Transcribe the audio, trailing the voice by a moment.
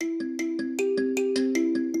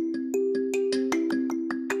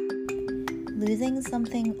using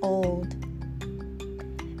something old.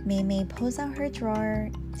 Mei Mei pulls out her drawer,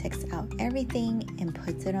 takes out everything, and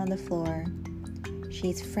puts it on the floor.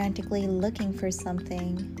 She's frantically looking for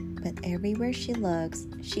something, but everywhere she looks,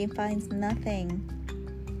 she finds nothing.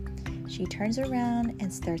 She turns around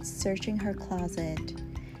and starts searching her closet.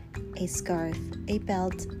 A scarf, a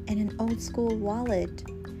belt, and an old school wallet.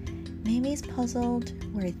 Mei Mei's puzzled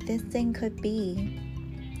where this thing could be.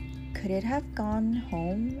 Could it have gone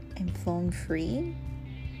home and flown free?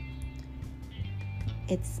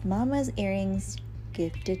 It's Mama's earrings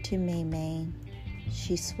gifted to Mei Mei.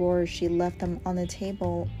 She swore she left them on the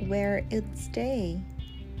table where it'd stay.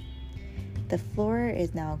 The floor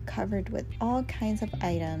is now covered with all kinds of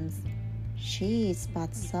items. She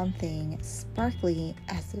spots something sparkly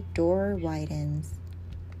as the door widens.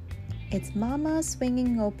 It's Mama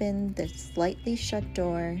swinging open the slightly shut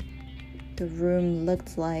door. The room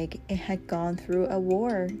looked like it had gone through a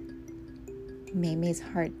war. Mei Mei's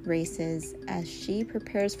heart races as she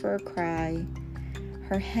prepares for a cry.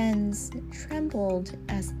 Her hands trembled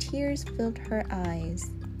as tears filled her eyes.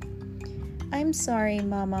 "I'm sorry,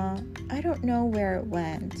 Mama. I don't know where it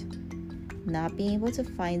went." Not being able to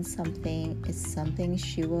find something is something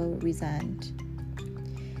she will resent.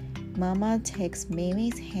 Mama takes Mei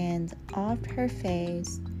Mei's hand off her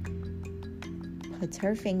face, puts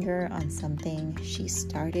her finger on something she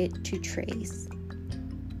started to trace.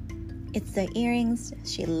 It's the earrings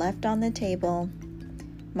she left on the table.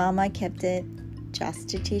 Mama kept it just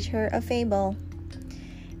to teach her a fable.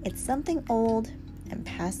 It's something old and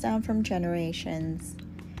passed down from generations.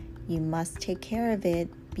 You must take care of it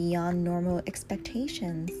beyond normal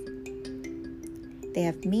expectations. They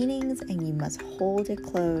have meanings and you must hold it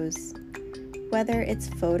close, whether it's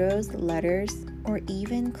photos, letters, or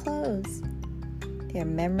even clothes. Their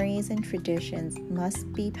memories and traditions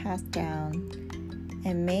must be passed down,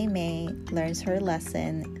 and Mei Mei learns her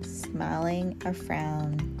lesson, smiling a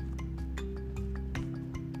frown.